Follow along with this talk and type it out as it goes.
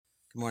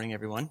Good morning,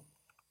 everyone.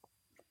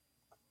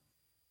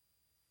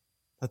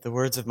 Let the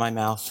words of my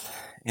mouth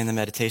and the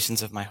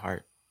meditations of my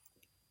heart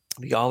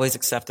be always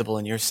acceptable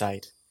in your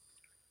sight,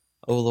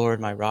 O Lord,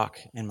 my rock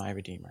and my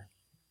redeemer.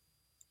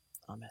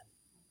 Amen.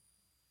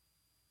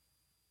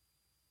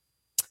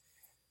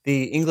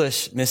 The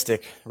English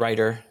mystic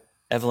writer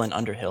Evelyn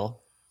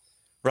Underhill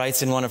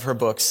writes in one of her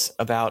books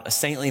about a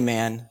saintly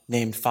man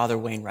named Father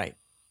Wainwright.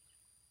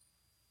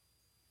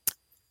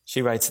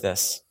 She writes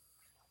this: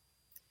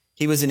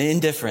 "He was an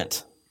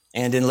indifferent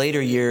and in later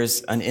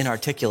years an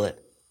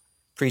inarticulate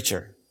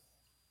preacher.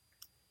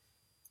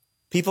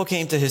 People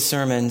came to his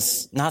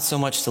sermons not so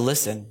much to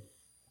listen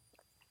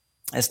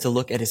as to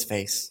look at his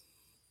face.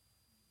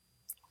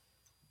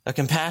 A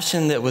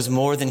compassion that was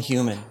more than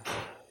human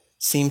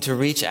seemed to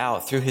reach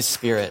out through his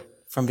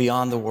spirit from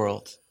beyond the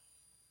world.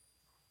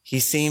 He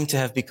seemed to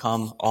have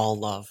become all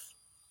love."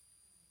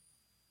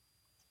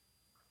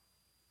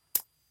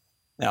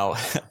 Now,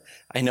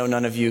 I know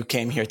none of you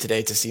came here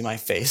today to see my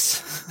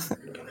face.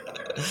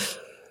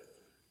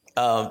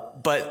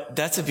 But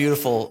that's a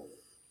beautiful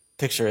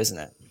picture, isn't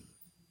it?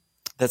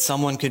 That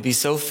someone could be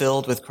so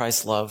filled with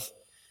Christ's love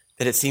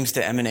that it seems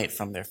to emanate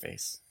from their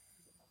face.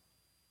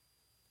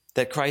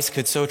 That Christ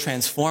could so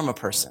transform a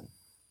person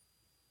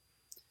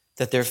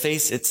that their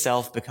face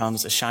itself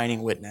becomes a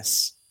shining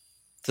witness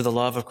to the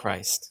love of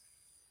Christ,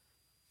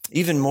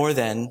 even more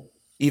than,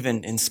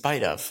 even in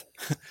spite of,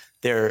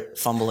 their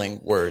fumbling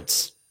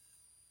words.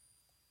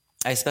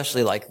 I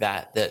especially like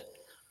that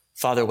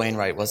Father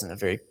Wainwright wasn't a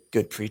very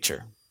good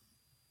preacher.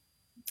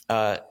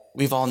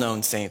 We've all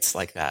known saints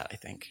like that, I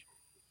think.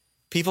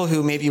 People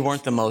who maybe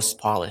weren't the most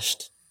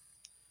polished,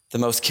 the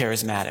most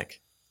charismatic,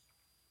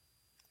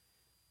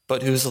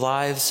 but whose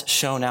lives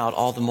shone out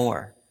all the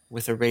more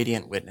with a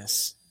radiant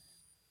witness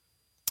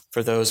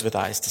for those with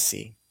eyes to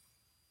see.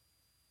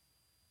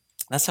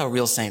 That's how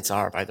real saints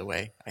are, by the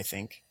way, I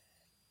think.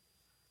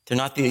 They're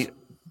not the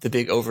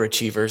big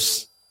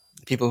overachievers,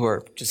 the people who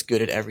are just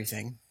good at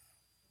everything.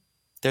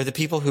 They're the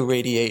people who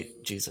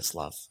radiate Jesus'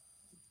 love.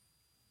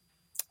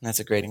 And that's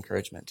a great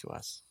encouragement to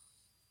us.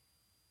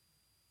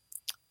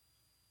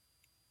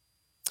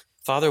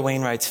 Father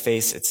Wainwright's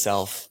face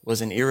itself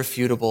was an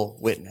irrefutable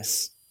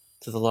witness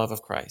to the love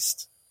of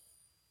Christ.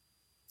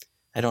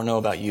 I don't know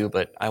about you,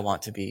 but I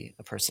want to be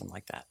a person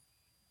like that.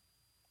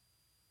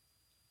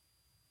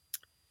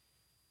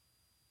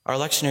 Our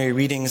lectionary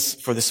readings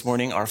for this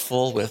morning are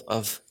full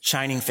of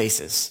shining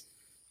faces.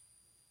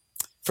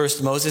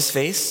 First, Moses'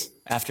 face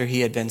after he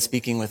had been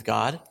speaking with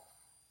God,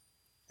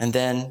 and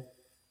then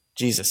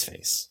Jesus'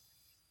 face,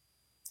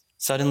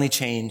 suddenly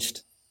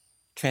changed,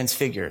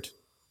 transfigured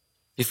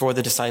before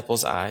the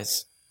disciples'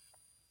 eyes.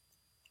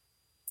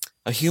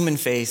 A human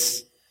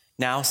face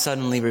now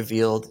suddenly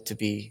revealed to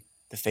be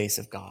the face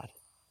of God.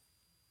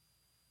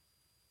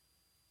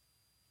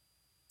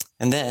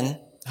 And then,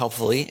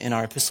 helpfully, in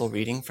our epistle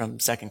reading from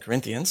 2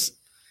 Corinthians,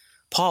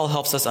 Paul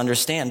helps us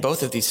understand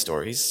both of these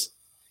stories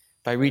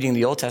by reading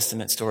the Old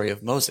Testament story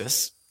of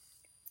Moses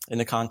in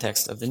the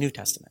context of the New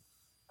Testament,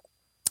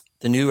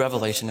 the new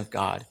revelation of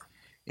God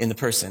in the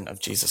person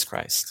of Jesus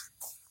Christ.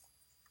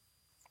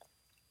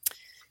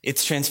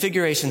 It's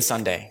Transfiguration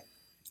Sunday,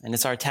 and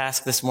it's our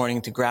task this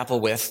morning to grapple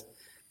with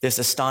this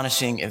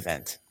astonishing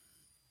event.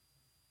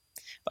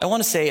 I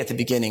want to say at the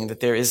beginning that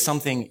there is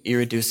something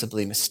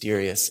irreducibly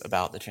mysterious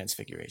about the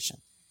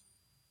Transfiguration.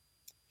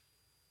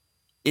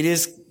 It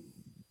is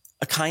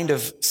a kind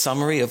of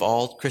summary of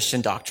all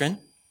Christian doctrine,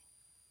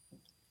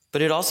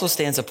 but it also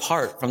stands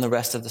apart from the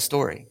rest of the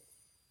story.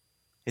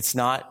 It's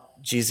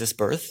not Jesus'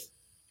 birth.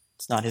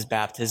 It's not his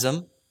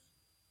baptism.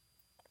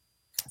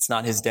 It's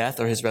not his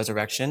death or his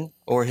resurrection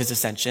or his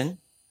ascension.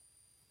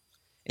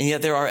 And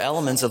yet there are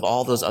elements of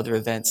all those other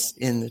events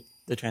in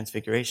the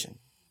Transfiguration.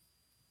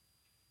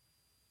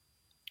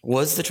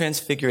 Was the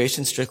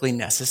Transfiguration strictly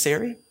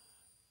necessary?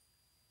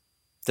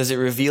 Does it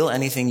reveal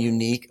anything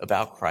unique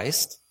about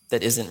Christ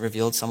that isn't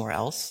revealed somewhere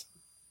else?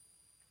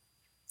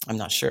 I'm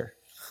not sure.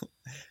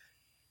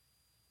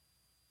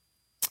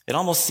 It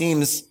almost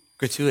seems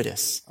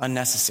gratuitous,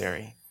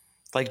 unnecessary,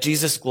 like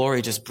Jesus'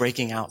 glory just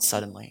breaking out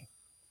suddenly,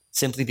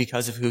 simply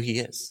because of who he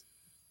is.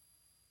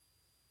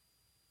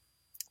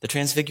 The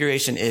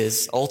Transfiguration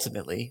is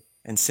ultimately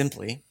and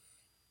simply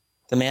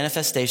the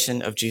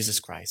manifestation of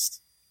Jesus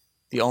Christ,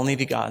 the only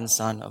begotten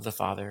Son of the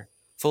Father,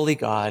 fully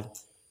God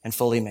and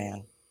fully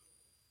man,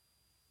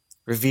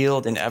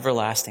 revealed in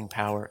everlasting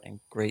power and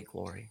great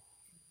glory.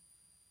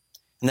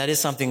 And that is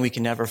something we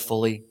can never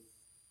fully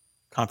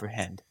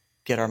comprehend,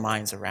 get our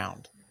minds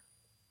around.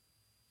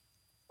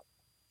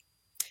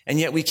 And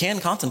yet we can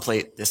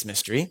contemplate this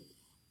mystery,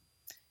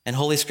 and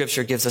Holy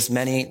Scripture gives us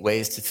many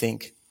ways to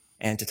think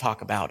and to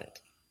talk about it.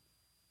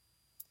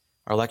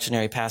 Our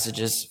lectionary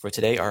passages for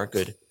today are a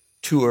good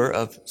tour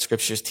of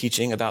Scripture's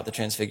teaching about the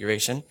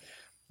Transfiguration,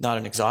 not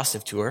an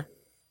exhaustive tour,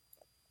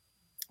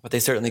 but they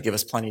certainly give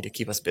us plenty to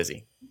keep us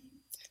busy.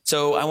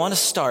 So I want to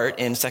start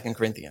in 2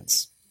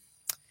 Corinthians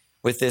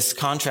with this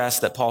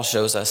contrast that Paul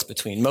shows us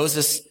between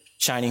Moses'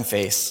 shining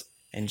face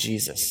and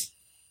Jesus'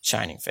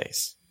 shining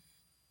face.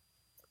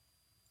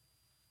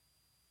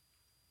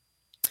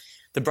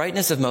 The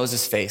brightness of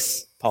Moses'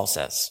 face, Paul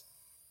says,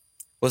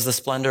 was the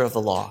splendor of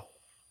the law,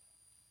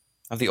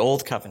 of the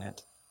old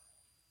covenant.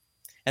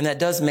 And that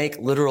does make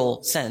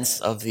literal sense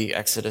of the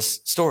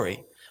Exodus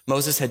story.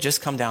 Moses had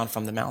just come down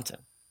from the mountain,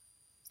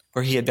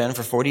 where he had been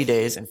for 40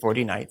 days and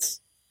 40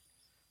 nights,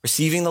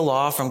 receiving the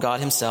law from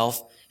God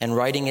himself and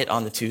writing it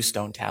on the 2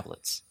 stone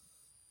tablets.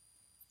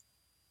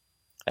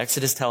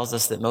 Exodus tells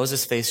us that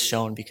Moses' face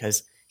shone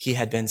because he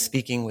had been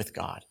speaking with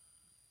God.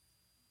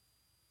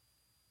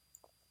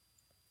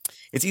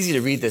 It's easy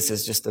to read this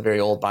as just a very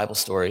old Bible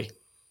story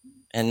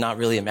and not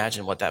really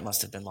imagine what that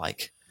must have been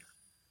like.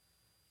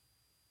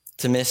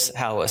 To miss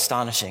how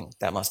astonishing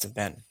that must have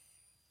been.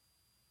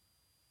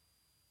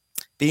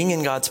 Being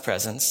in God's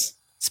presence,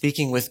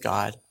 speaking with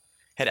God,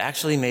 had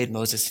actually made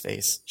Moses'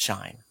 face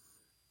shine,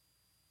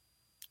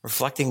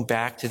 reflecting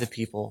back to the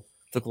people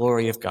the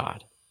glory of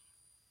God.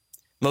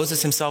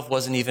 Moses himself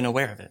wasn't even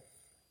aware of it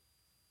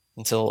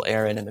until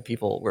Aaron and the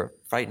people were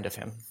frightened of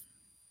him.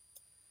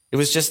 It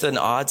was just an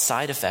odd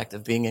side effect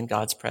of being in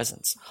God's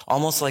presence,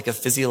 almost like a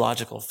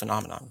physiological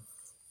phenomenon.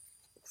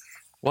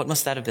 What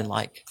must that have been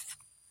like?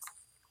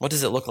 What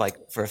does it look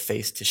like for a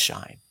face to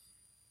shine?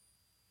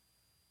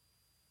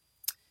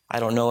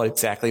 I don't know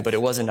exactly, but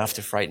it was enough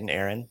to frighten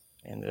Aaron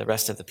and the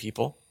rest of the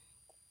people.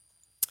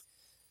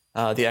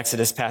 The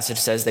Exodus passage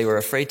says they were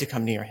afraid to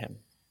come near him.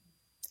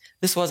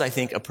 This was, I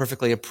think, a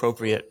perfectly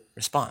appropriate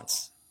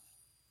response.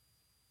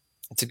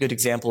 It's a good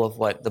example of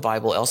what the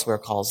Bible elsewhere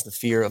calls the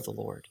fear of the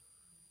Lord.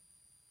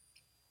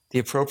 The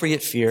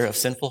appropriate fear of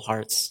sinful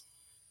hearts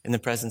in the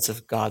presence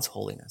of God's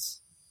holiness.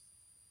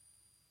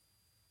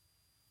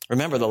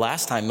 Remember, the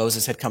last time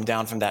Moses had come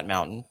down from that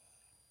mountain,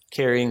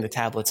 carrying the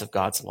tablets of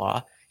God's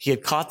law, he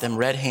had caught them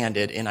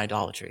red-handed in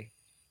idolatry,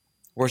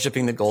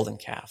 worshiping the golden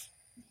calf.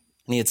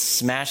 And he had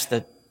smashed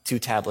the 2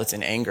 tablets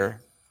in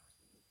anger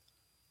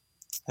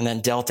and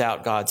then dealt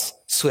out God's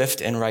swift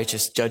and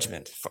righteous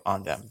judgment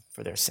on them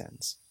for their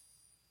sins.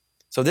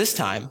 So this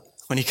time,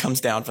 when he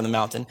comes down from the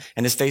mountain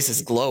and his face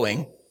is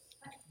glowing,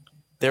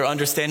 they're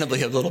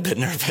understandably a little bit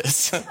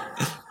nervous.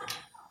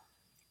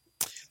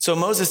 So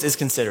Moses is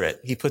considerate.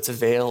 He puts a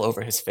veil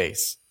over his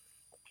face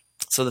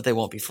so that they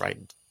won't be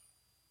frightened.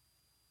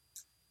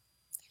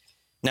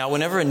 Now,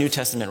 whenever a New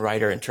Testament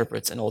writer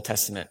interprets an Old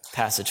Testament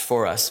passage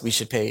for us, we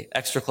should pay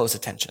extra close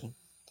attention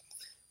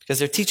because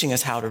they're teaching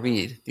us how to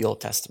read the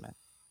Old Testament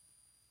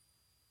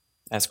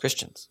as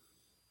Christians.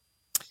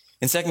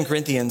 In 2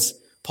 Corinthians,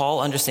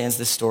 Paul understands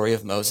this story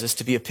of Moses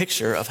to be a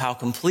picture of how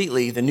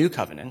completely the new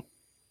covenant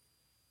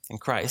in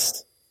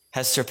Christ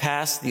has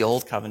surpassed the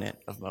old covenant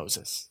of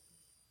Moses.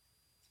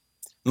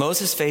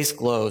 Moses' face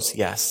glows,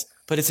 yes,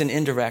 but it's an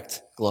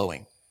indirect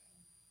glowing.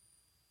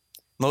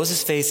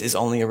 Moses' face is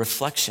only a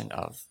reflection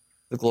of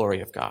the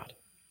glory of God,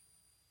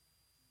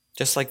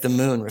 just like the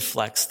moon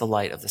reflects the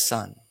light of the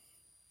sun.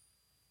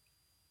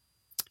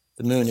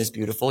 The moon is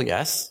beautiful,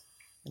 yes,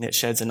 and it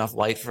sheds enough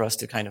light for us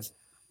to kind of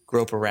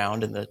grope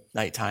around in the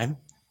nighttime,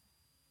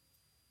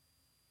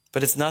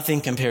 but it's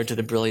nothing compared to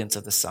the brilliance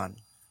of the sun.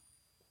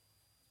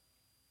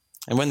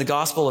 And when the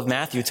Gospel of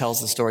Matthew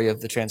tells the story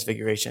of the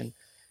Transfiguration,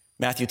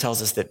 Matthew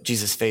tells us that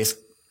Jesus' face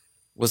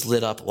was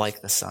lit up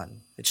like the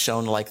sun. It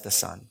shone like the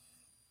sun.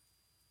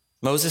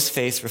 Moses'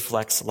 face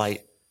reflects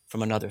light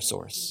from another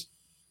source.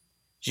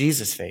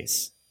 Jesus'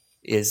 face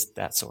is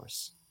that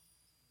source.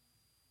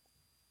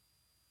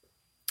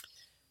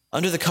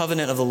 Under the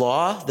covenant of the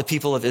law, the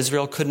people of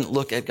Israel couldn't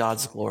look at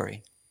God's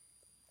glory.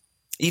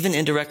 Even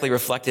indirectly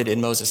reflected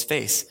in Moses'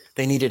 face,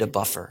 they needed a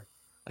buffer,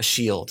 a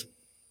shield.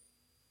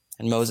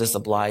 And Moses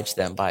obliged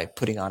them by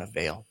putting on a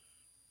veil.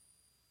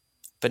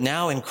 But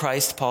now in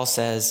Christ, Paul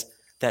says,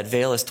 that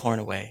veil is torn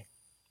away,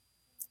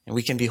 and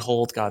we can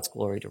behold God's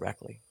glory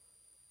directly.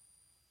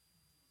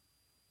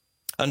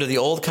 Under the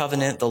old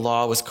covenant, the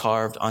law was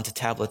carved onto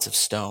tablets of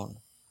stone.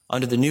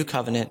 Under the new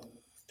covenant,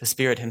 the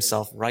Spirit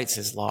himself writes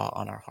his law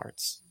on our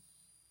hearts.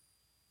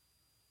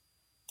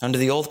 Under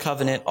the old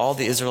covenant, all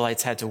the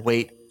Israelites had to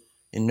wait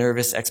in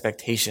nervous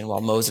expectation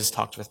while Moses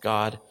talked with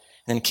God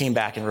and then came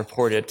back and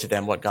reported to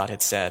them what God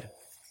had said.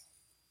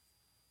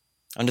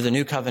 Under the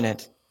new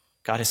covenant,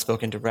 God has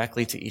spoken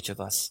directly to each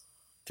of us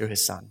through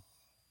his Son.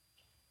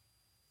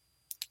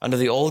 Under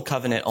the old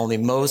covenant, only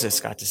Moses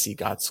got to see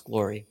God's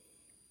glory.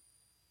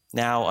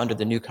 Now, under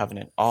the new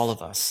covenant, all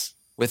of us,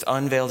 with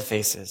unveiled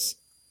faces,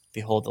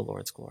 behold the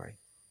Lord's glory.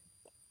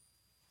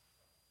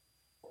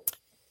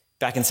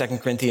 Back in 2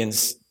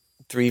 Corinthians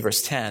 3,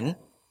 verse 10,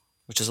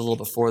 which is a little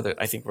before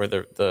I think where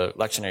the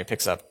lectionary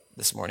picks up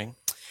this morning,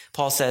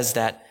 Paul says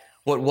that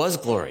what was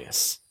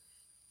glorious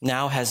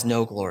now has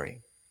no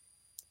glory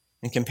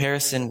in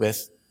comparison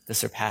with the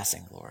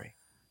surpassing glory.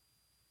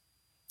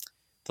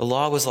 The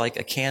law was like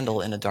a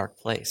candle in a dark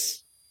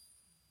place.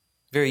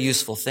 Very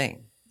useful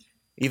thing,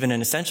 even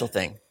an essential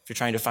thing if you're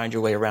trying to find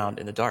your way around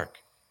in the dark.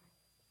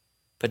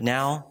 But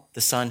now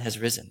the sun has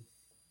risen.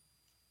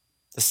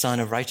 The Son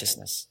of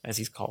Righteousness, as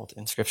he's called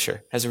in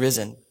Scripture, has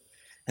risen,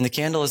 and the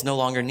candle is no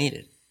longer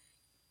needed.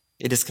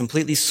 It is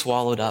completely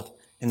swallowed up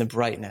in the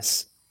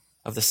brightness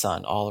of the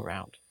sun all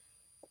around.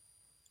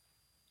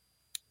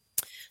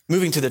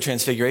 Moving to the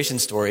transfiguration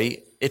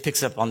story, it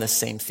picks up on this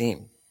same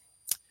theme.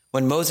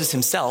 When Moses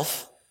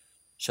himself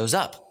shows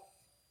up,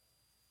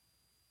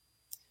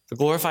 the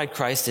glorified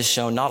Christ is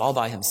shown not all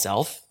by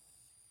himself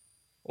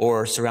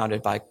or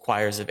surrounded by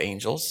choirs of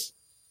angels.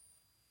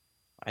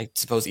 I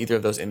suppose either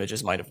of those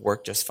images might have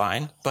worked just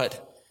fine,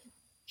 but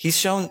he's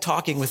shown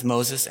talking with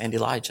Moses and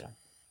Elijah.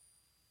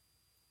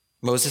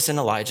 Moses and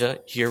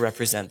Elijah here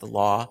represent the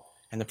law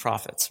and the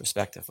prophets,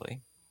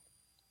 respectively,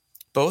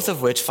 both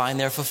of which find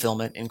their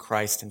fulfillment in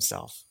Christ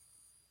himself.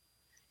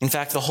 In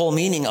fact, the whole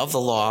meaning of the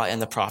law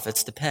and the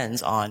prophets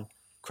depends on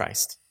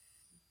Christ.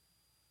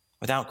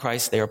 Without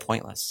Christ, they are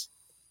pointless.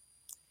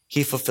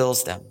 He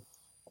fulfills them.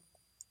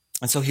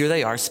 And so here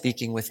they are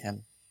speaking with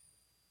him.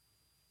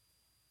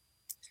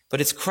 But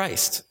it's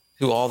Christ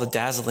who all the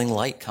dazzling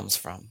light comes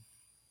from.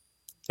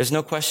 There's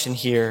no question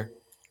here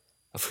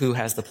of who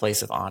has the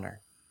place of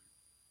honor.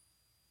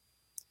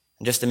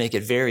 And just to make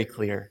it very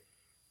clear,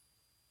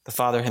 the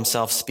Father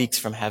himself speaks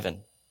from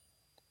heaven,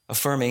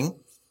 affirming,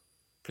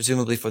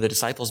 presumably for the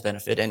disciples'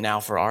 benefit and now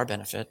for our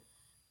benefit,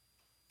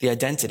 the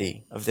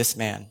identity of this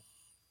man.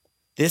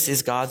 This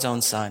is God's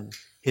own Son,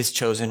 his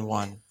chosen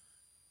one.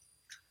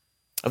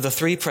 Of the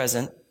three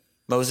present,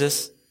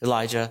 Moses,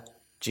 Elijah,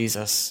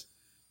 Jesus,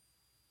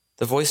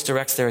 the voice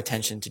directs their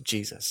attention to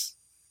Jesus.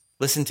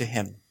 Listen to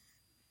him.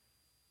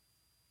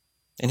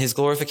 In his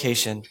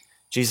glorification,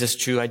 Jesus'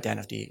 true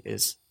identity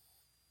is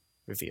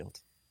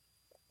revealed.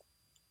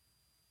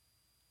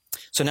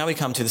 So now we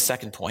come to the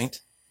second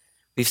point.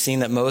 We've seen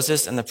that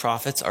Moses and the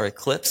prophets are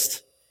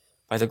eclipsed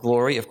by the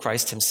glory of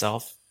Christ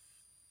himself.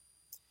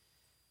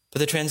 But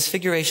the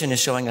transfiguration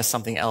is showing us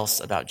something else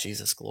about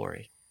Jesus'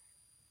 glory.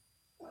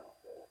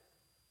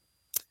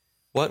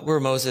 What were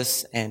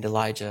Moses and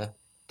Elijah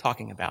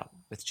talking about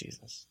with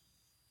Jesus?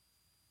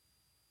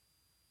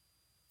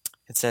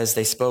 It says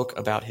they spoke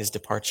about his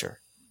departure,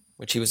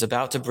 which he was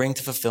about to bring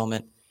to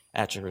fulfillment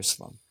at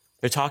Jerusalem.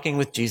 They're talking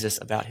with Jesus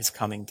about his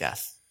coming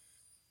death.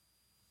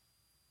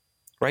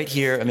 Right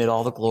here, amid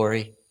all the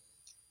glory,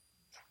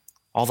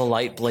 all the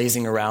light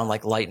blazing around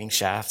like lightning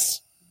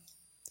shafts,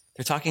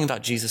 they're talking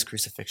about Jesus'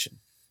 crucifixion.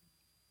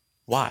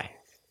 Why?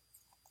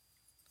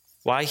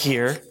 Why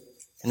here,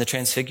 in the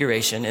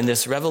transfiguration, in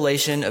this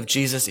revelation of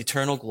Jesus'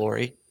 eternal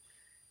glory,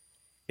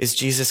 is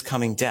Jesus'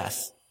 coming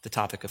death the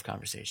topic of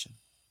conversation?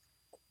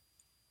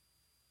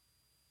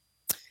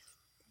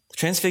 The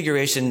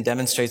transfiguration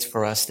demonstrates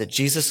for us that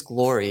Jesus'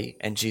 glory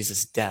and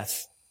Jesus'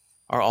 death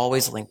are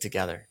always linked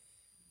together.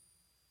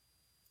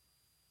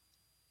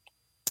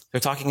 They're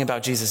talking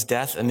about Jesus'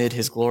 death amid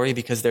his glory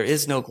because there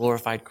is no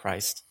glorified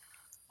Christ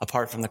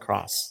apart from the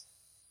cross.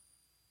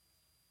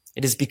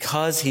 It is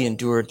because he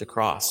endured the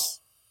cross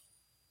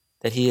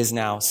that he is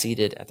now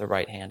seated at the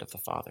right hand of the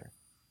Father.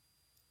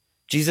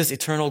 Jesus'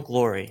 eternal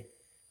glory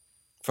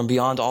from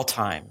beyond all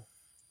time,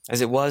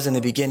 as it was in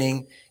the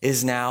beginning,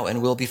 is now,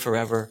 and will be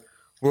forever,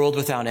 world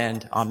without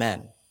end.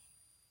 Amen.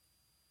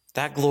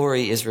 That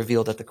glory is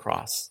revealed at the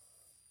cross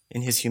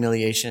in his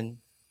humiliation,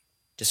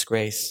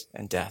 disgrace,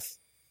 and death.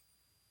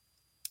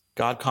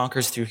 God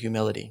conquers through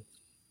humility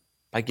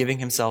by giving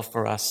himself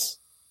for us,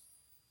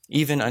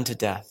 even unto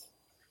death.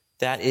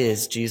 That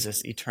is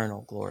Jesus'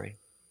 eternal glory.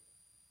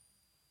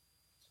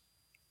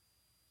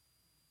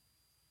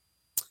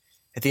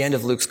 At the end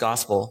of Luke's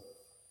gospel,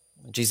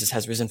 Jesus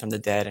has risen from the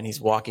dead and he's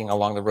walking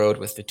along the road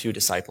with the two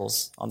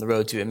disciples on the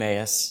road to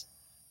Emmaus.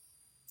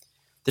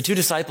 The two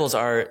disciples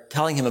are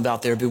telling him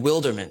about their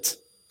bewilderment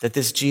that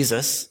this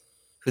Jesus,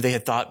 who they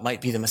had thought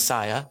might be the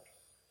Messiah,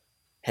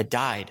 had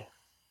died.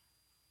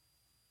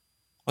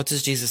 What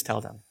does Jesus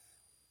tell them?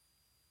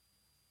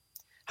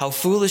 How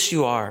foolish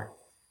you are,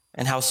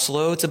 and how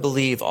slow to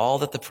believe all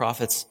that the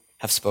prophets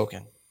have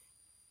spoken.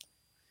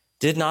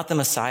 Did not the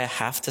Messiah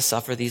have to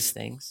suffer these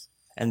things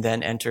and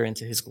then enter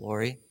into his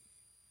glory?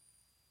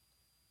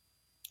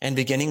 And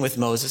beginning with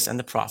Moses and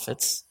the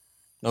prophets,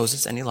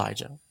 Moses and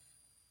Elijah,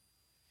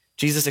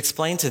 Jesus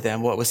explained to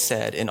them what was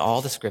said in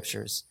all the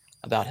scriptures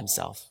about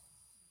himself.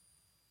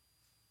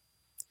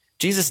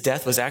 Jesus'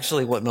 death was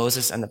actually what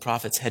Moses and the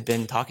prophets had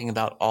been talking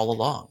about all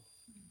along.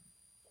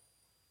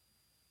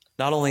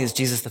 Not only is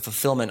Jesus the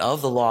fulfillment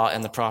of the law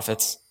and the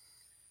prophets,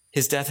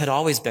 his death had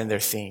always been their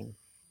theme,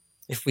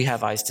 if we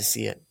have eyes to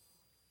see it.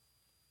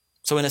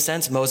 So in a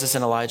sense, Moses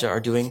and Elijah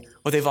are doing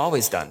what they've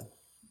always done.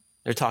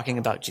 They're talking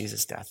about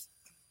Jesus' death.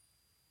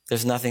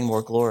 There's nothing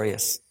more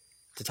glorious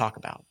to talk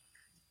about.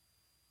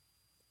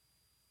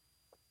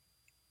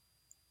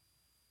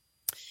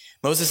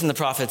 Moses and the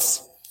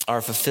prophets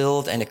are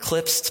fulfilled and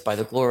eclipsed by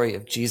the glory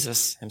of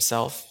Jesus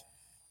himself.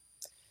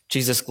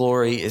 Jesus'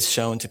 glory is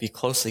shown to be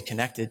closely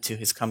connected to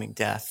his coming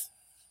death.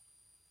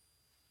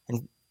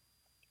 And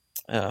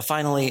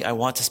finally, I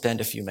want to spend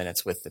a few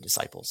minutes with the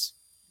disciples.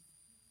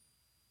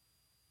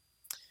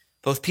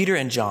 Both Peter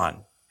and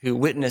John, who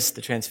witnessed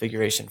the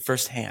transfiguration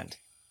firsthand,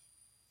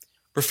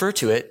 refer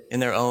to it in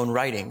their own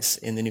writings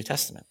in the New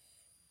Testament.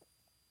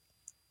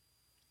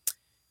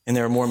 In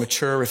their more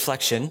mature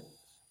reflection,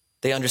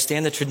 they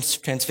understand the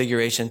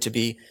transfiguration to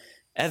be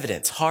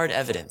evidence, hard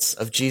evidence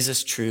of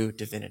Jesus' true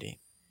divinity.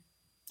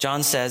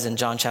 John says in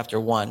John chapter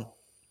 1,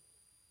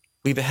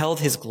 we beheld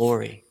his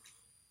glory,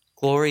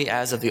 glory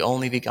as of the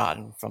only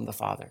begotten from the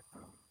Father.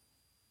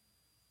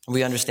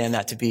 We understand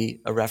that to be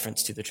a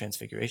reference to the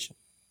transfiguration.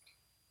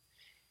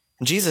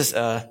 And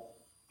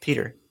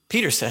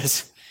Peter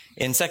says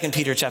in 2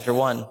 Peter chapter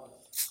 1,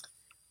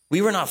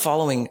 we were not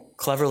following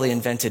cleverly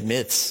invented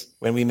myths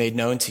when we made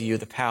known to you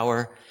the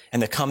power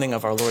and the coming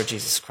of our Lord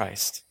Jesus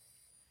Christ,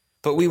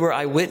 but we were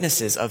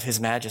eyewitnesses of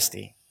his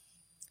majesty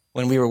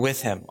when we were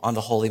with him on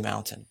the holy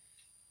mountain.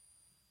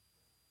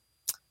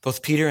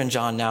 Both Peter and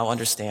John now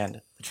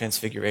understand the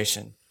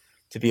transfiguration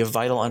to be a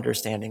vital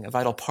understanding, a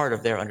vital part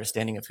of their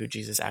understanding of who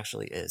Jesus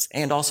actually is,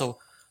 and also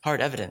hard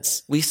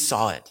evidence. We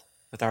saw it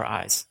with our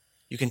eyes.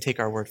 You can take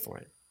our word for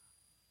it.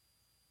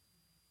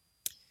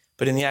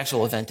 But in the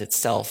actual event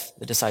itself,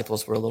 the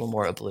disciples were a little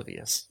more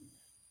oblivious.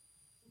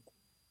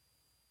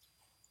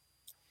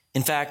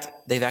 In fact,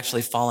 they've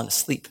actually fallen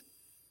asleep.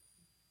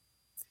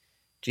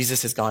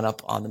 Jesus has gone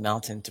up on the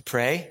mountain to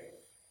pray,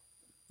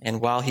 and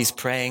while he's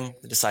praying,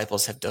 the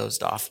disciples have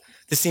dozed off.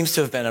 This seems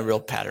to have been a real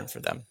pattern for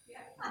them.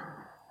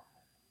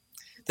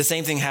 The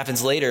same thing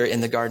happens later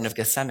in the Garden of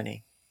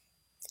Gethsemane.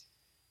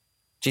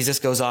 Jesus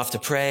goes off to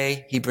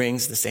pray. He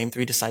brings the same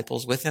 3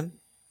 disciples with him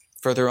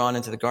further on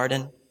into the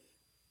garden.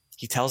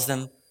 He tells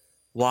them,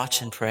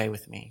 watch and pray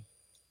with me.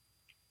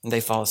 And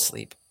they fall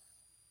asleep.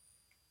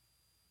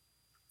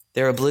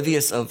 They're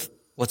oblivious of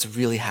what's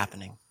really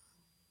happening.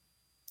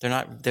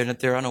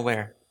 They're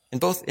unaware in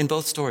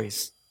both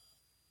stories.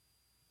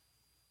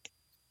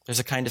 There's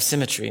a kind of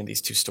symmetry in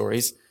these 2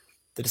 stories.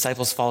 The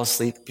disciples fall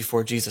asleep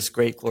before Jesus'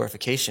 great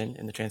glorification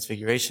in the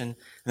transfiguration, and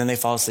then they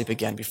fall asleep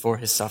again before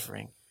his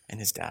suffering and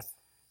his death.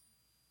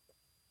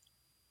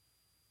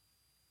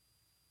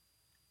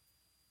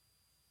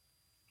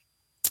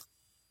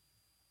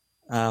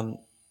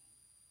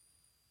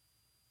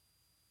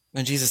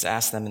 When Jesus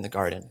asked them in the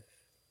garden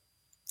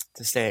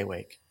to stay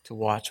awake, to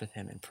watch with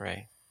him and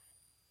pray,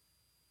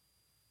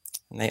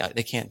 and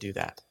they can't do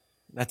that.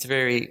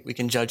 We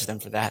can judge them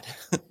for that.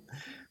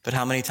 But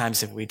how many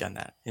times have we done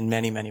that? In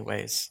many, many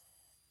ways.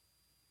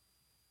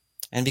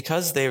 And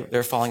because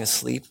they're falling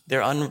asleep,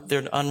 they're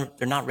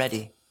not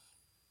ready.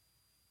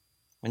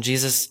 When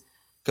Jesus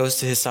goes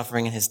to his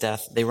suffering and his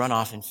death, they run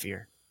off in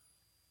fear.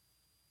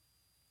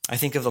 I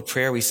think of a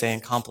prayer we say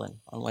in Compline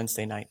on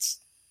Wednesday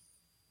nights.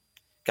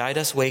 Guide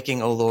us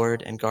waking, O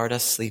Lord, and guard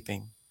us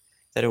sleeping,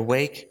 that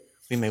awake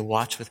we may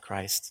watch with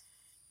Christ,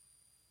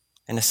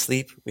 and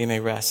asleep we may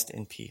rest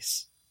in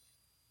peace.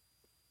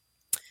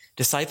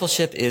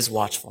 Discipleship is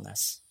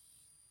watchfulness.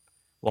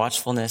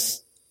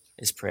 Watchfulness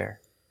is prayer.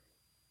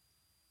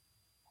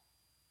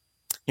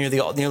 Nearly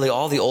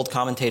all the old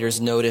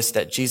commentators notice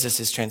that Jesus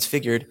is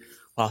transfigured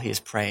while he is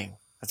praying.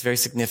 That's very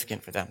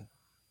significant for them.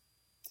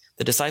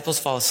 The disciples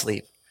fall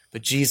asleep,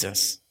 but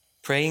Jesus,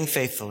 praying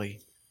faithfully,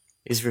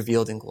 is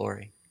revealed in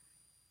glory.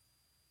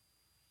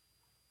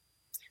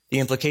 The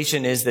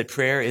implication is that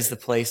prayer is the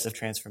place of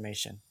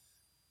transformation.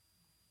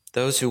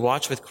 Those who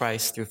watch with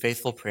Christ through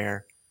faithful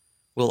prayer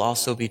will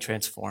also be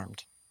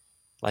transformed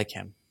like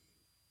him.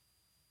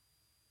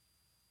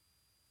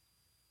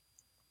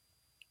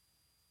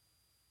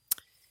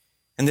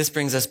 And this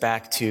brings us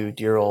back to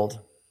dear old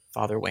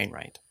Father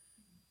Wainwright,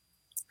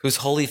 whose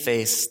holy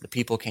face the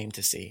people came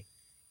to see.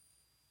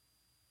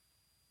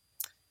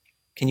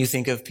 Can you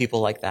think of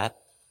people like that?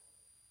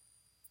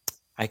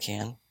 I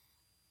can.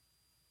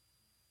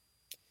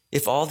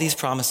 If all these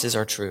promises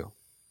are true,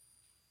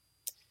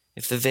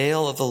 if the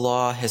veil of the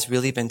law has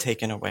really been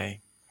taken away,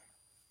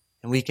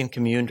 and we can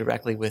commune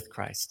directly with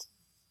Christ,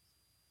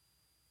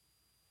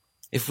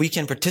 if we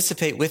can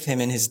participate with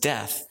him in his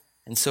death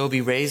and so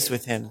be raised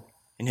with him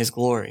in his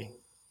glory,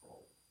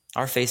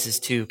 our faces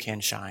too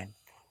can shine.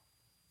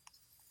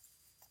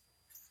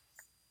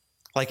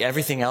 Like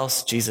everything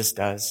else Jesus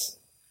does,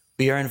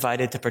 we are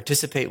invited to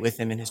participate with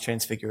him in his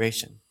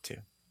transfiguration too.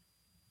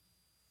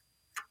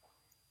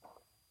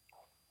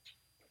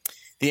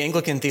 The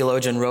Anglican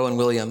theologian Rowan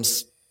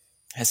Williams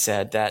has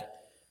said that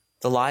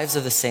the lives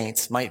of the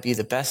saints might be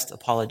the best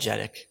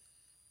apologetic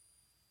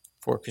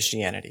for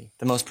Christianity,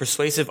 the most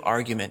persuasive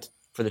argument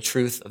for the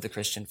truth of the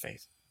Christian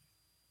faith.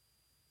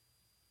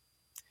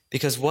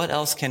 Because what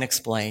else can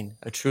explain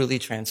a truly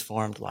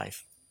transformed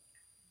life?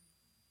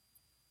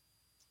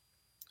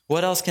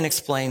 What else can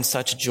explain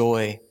such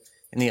joy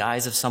in the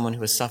eyes of someone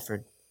who has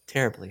suffered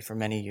terribly for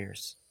many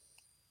years?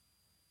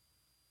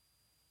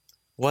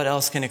 What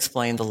else can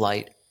explain the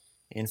light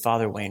in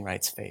Father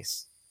Wainwright's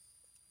face?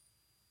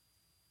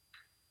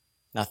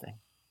 Nothing.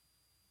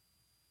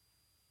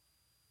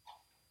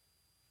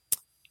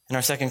 In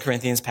our 2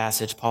 Corinthians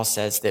passage, Paul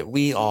says that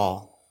we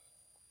all,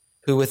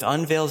 who with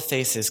unveiled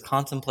faces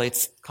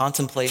contemplate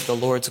the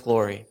Lord's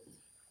glory,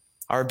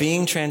 are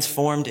being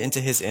transformed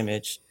into his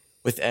image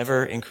with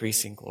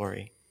ever-increasing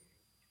glory.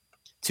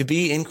 To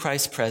be in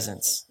Christ's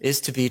presence is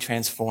to be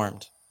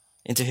transformed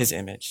into his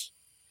image,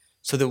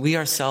 so that we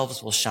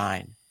ourselves will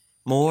shine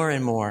more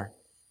and more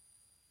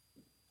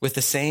with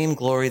the same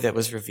glory that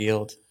was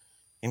revealed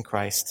in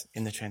Christ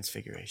in the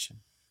transfiguration.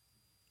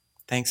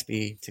 Thanks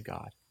be to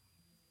God.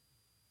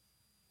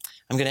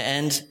 I'm going to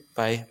end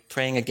by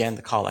praying again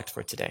the collect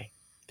for today,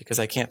 because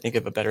I can't think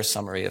of a better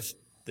summary of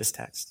this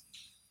text.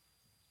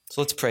 So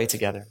let's pray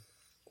together.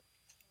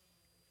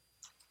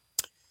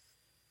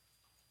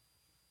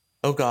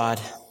 O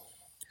God,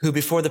 who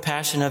before the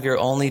passion of your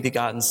only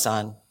begotten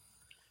Son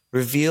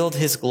revealed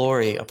his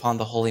glory upon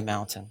the holy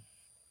mountain,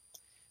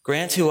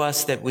 grant to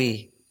us that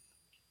we,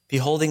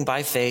 beholding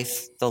by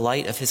faith the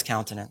light of his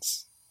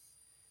countenance,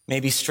 may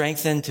be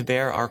strengthened to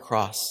bear our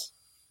cross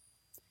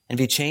and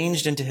be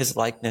changed into his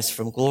likeness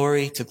from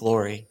glory to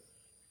glory,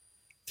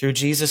 through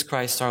Jesus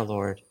Christ our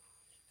Lord,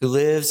 who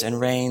lives and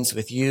reigns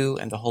with you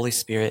and the Holy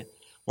Spirit,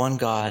 one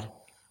God,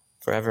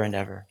 forever and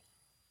ever.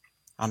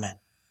 Amen.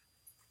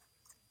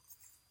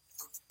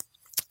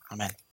 Amen.